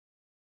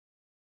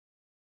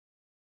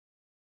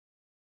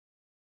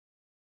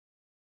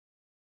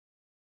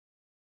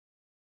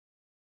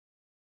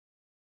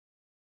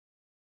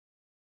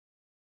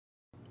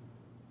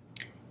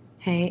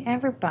Hey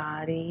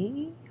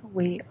everybody,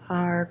 we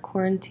are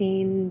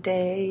quarantine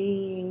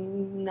day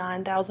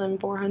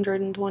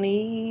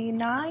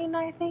 9,429,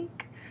 I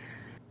think,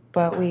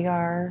 but we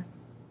are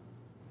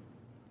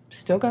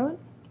still going.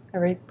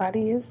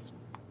 Everybody is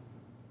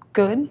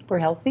good, we're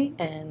healthy,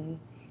 and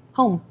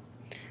home.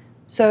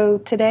 So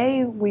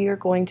today we are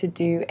going to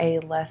do a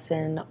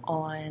lesson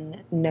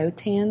on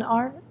Notan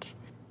art.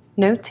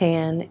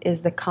 Notan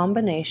is the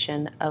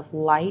combination of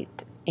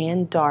light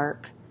and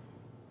dark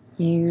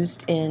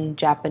used in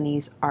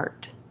Japanese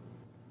art.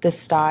 The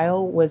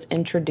style was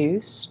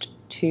introduced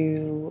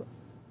to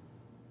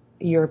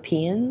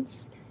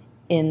Europeans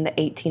in the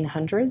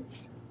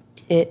 1800s.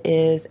 It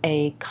is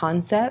a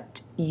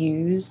concept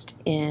used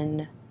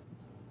in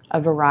a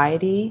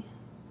variety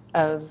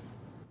of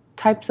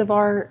types of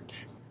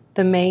art.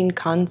 The main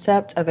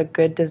concept of a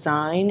good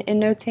design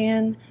in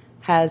Notan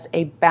has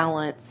a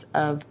balance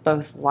of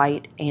both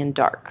light and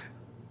dark.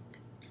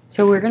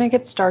 So we're going to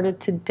get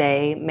started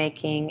today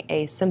making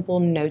a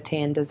simple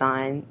Notan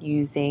design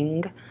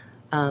using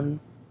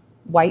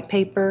white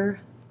paper,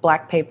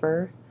 black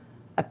paper,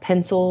 a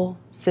pencil,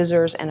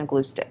 scissors, and a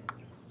glue stick.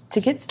 To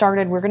get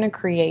started, we're going to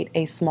create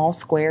a small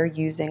square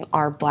using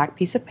our black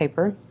piece of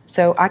paper.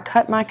 So I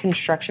cut my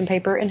construction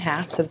paper in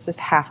half, so this is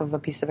half of a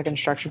piece of a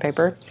construction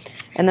paper,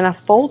 and then I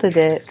folded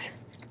it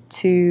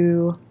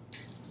so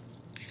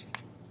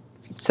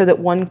that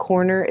one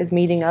corner is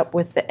meeting up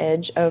with the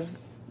edge of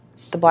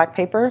the black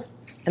paper,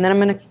 and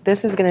then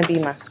this is going to be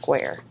my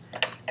square.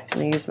 So I'm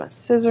going to use my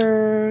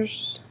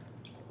scissors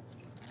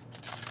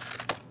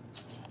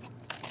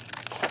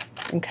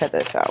and cut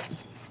this out.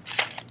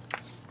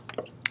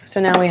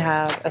 So now we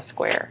have a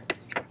square.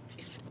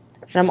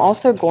 And I'm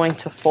also going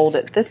to fold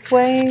it this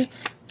way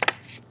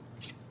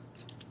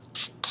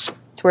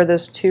to where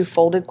those two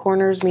folded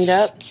corners meet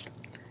up,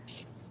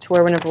 to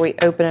where whenever we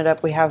open it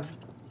up we have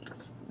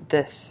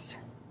this.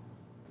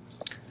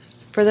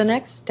 For the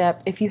next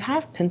step, if you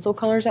have pencil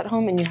colors at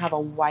home and you have a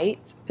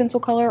white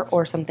pencil color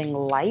or something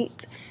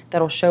light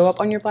that'll show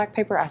up on your black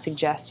paper, I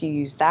suggest you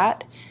use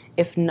that.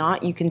 If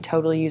not, you can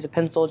totally use a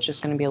pencil. It's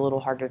just going to be a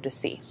little harder to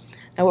see.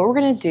 Now what we're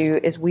going to do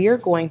is we are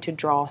going to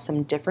draw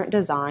some different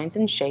designs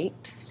and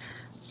shapes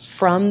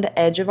from the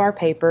edge of our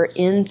paper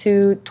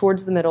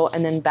towards the middle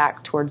and then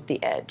back towards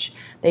the edge.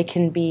 They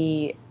can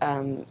be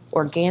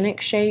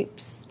organic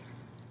shapes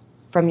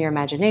from your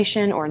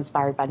imagination or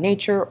inspired by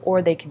nature,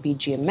 or they could be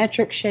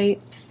geometric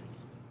shapes.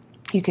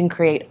 You can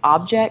create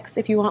objects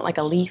if you want, like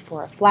a leaf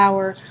or a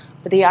flower,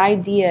 but the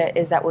idea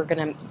is that we're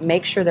going to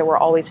make sure that we're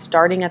always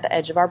starting at the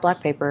edge of our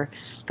black paper,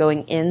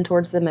 going in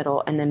towards the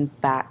middle, and then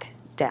back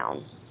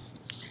down.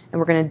 And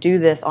we're going to do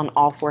this on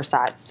all four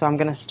sides. So I'm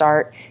going to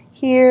start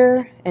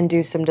here and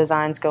do some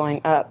designs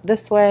going up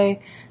this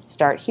way,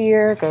 start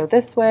here, go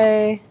this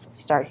way,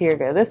 start here,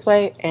 go this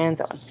way, and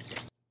so on.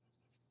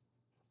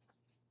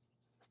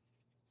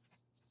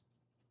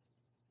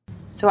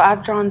 So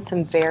I've drawn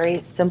some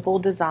very simple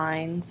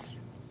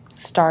designs,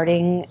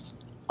 starting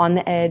on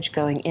the edge,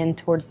 going in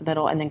towards the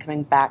middle, and then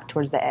coming back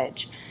towards the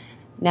edge.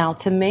 Now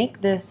to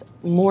make this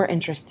more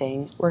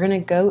interesting, we're going to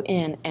go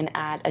in and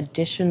add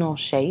additional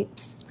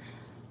shapes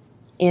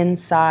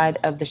inside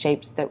of the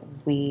shapes that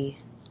we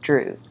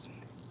drew.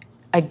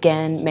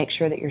 Again, make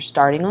sure that you're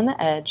starting on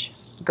the edge,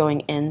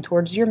 going in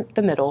towards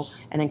the middle,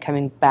 and then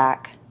coming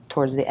back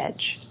towards the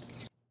edge.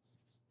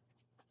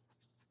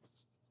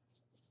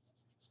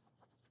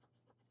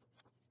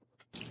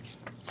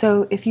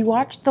 So if you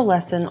watched the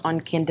lesson on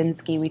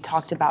Kandinsky, we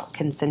talked about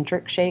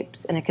concentric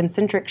shapes, and a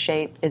concentric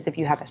shape is if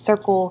you have a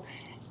circle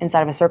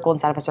inside of a circle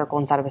inside of a circle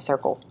inside of a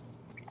circle.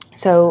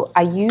 So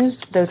I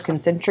used those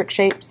concentric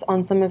shapes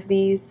on some of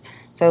these.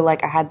 So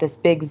like I had this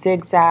big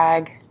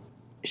zigzag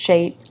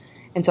shape,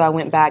 and so I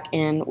went back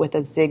in with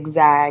a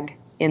zigzag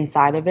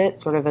inside of it,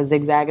 sort of a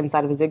zigzag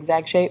inside of a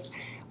zigzag shape,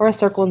 or a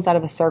circle inside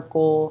of a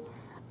circle.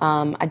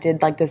 I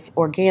did like this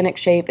organic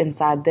shape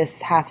inside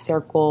this half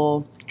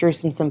circle, drew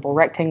some simple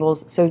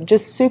rectangles, so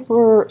just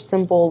super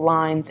simple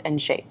lines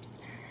and shapes.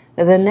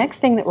 Now the next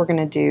thing that we're going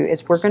to do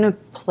is we're going to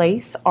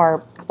place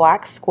our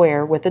black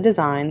square with the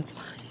designs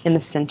in the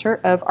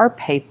center of our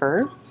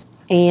paper,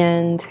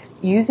 and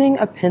using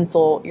a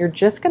pencil you're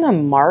just going to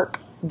mark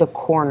the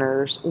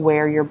corners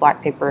where your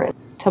black paper is.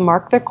 To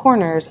mark the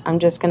corners, I'm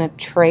just going to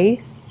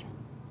trace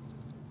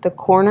the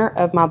corner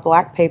of my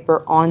black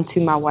paper onto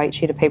my white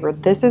sheet of paper.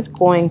 This is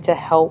going to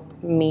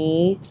help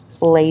me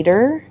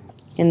later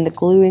in the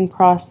gluing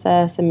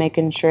process and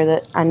making sure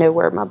that I know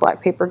where my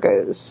black paper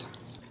goes.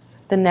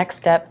 The next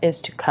step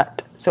is to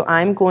cut. So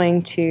I'm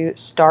going to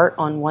start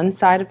on one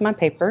side of my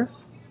paper.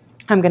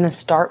 I'm going to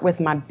start with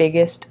my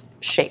biggest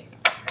shape.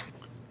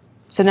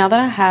 So now that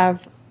I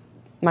have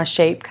my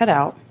shape cut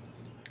out,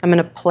 I'm going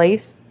to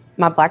place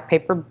my black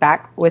paper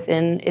back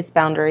within its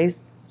boundaries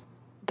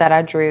that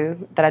I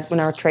drew when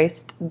I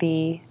traced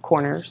the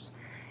corners.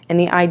 And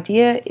the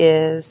idea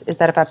is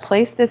that if I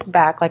place this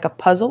back like a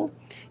puzzle,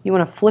 you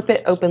want to flip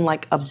it open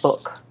like a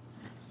book.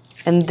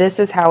 And this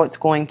is how it's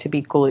going to be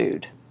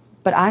glued.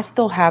 but I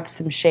still have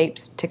some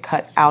shapes to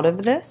cut out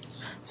of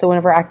this. So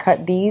whenever I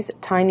cut these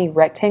tiny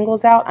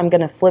rectangles out, I'm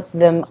going to flip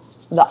them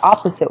the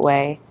opposite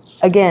way,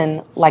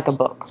 again, like a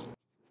book.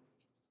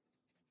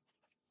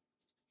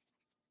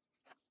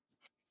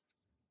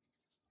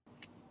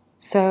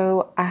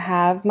 So I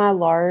have my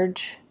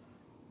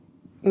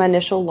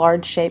initial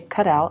large shape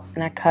cut out,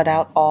 and I cut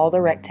out all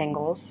the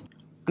rectangles.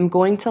 I'm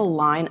going to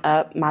line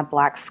up my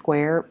black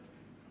square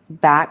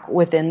back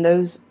within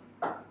those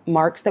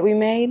marks that we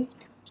made,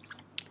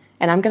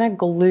 and I'm going to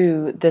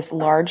glue this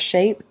large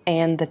shape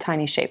and the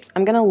tiny shapes.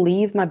 I'm going to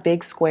leave my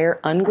big square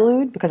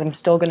unglued because I'm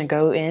still going to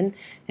go in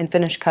and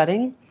finish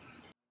cutting.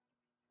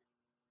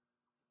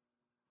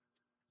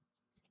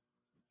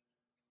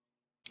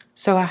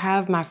 So I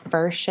have my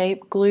first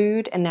shape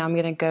glued, and now I'm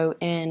going to go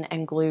in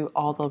and glue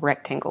all the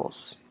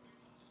rectangles.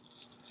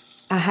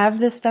 I have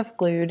this stuff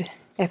glued.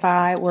 If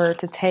I were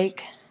to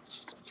take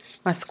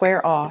my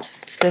square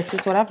off, this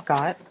is what I've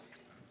got.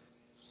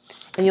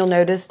 And you'll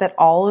notice that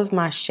all of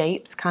my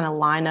shapes kind of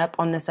line up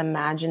on this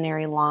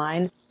imaginary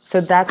line.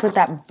 So that's what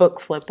that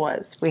book flip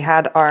was. We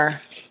had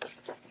our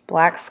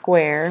black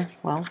square,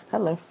 well,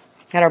 hello.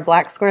 We had our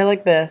black square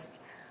like this.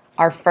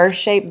 Our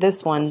first shape,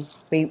 this one,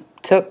 we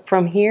took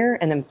from here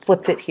and then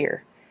flipped it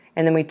here.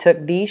 And then we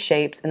took these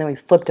shapes and then we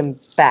flipped them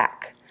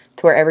back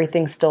to where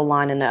everything's still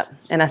lining up.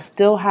 And I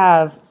still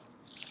have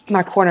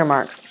my corner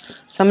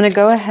marks. So I'm going to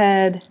go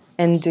ahead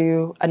and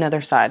do another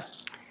side.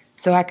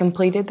 So I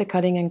completed the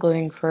cutting and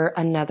gluing for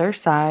another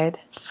side.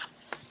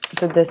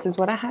 So this is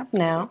what I have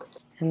now.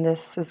 And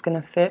this is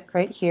going to fit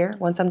right here.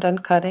 Once I'm done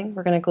cutting,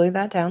 we're going to glue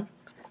that down.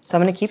 So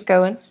I'm going to keep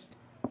going.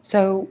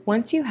 So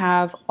once you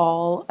have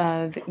all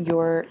of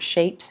your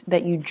shapes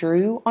that you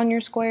drew on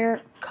your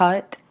square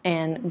cut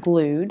and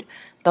glued,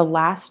 the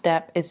last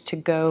step is to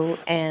go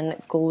and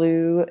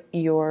glue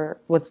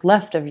what's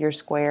left of your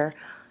square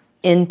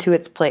into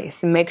its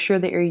place. And make sure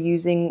that you're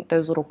using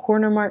those little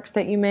corner marks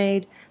that you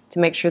made to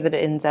make sure that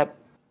it ends up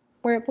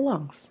where it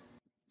belongs.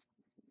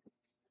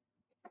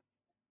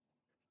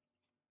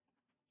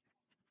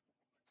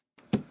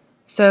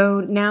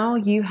 So now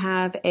you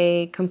have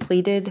a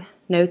completed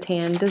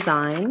Notan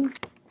design.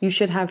 You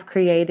should have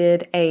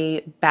created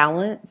a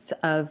balance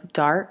of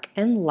dark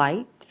and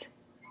light.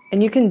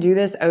 And you can do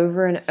this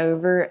over and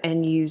over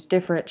and use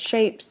different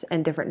shapes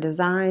and different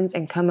designs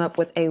and come up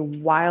with a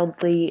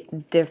wildly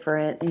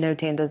different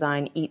Notan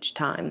design each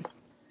time.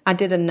 I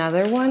did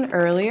another one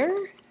earlier,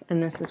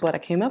 and this is what I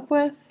came up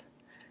with.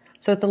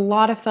 So it's a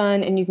lot of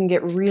fun, and you can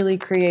get really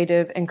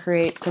creative and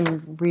create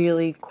some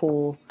really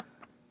cool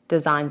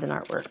designs and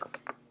artwork.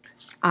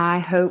 I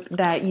hope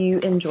that you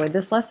enjoyed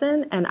this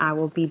lesson, and I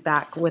will be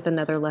back with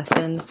another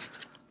lesson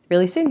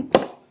really soon.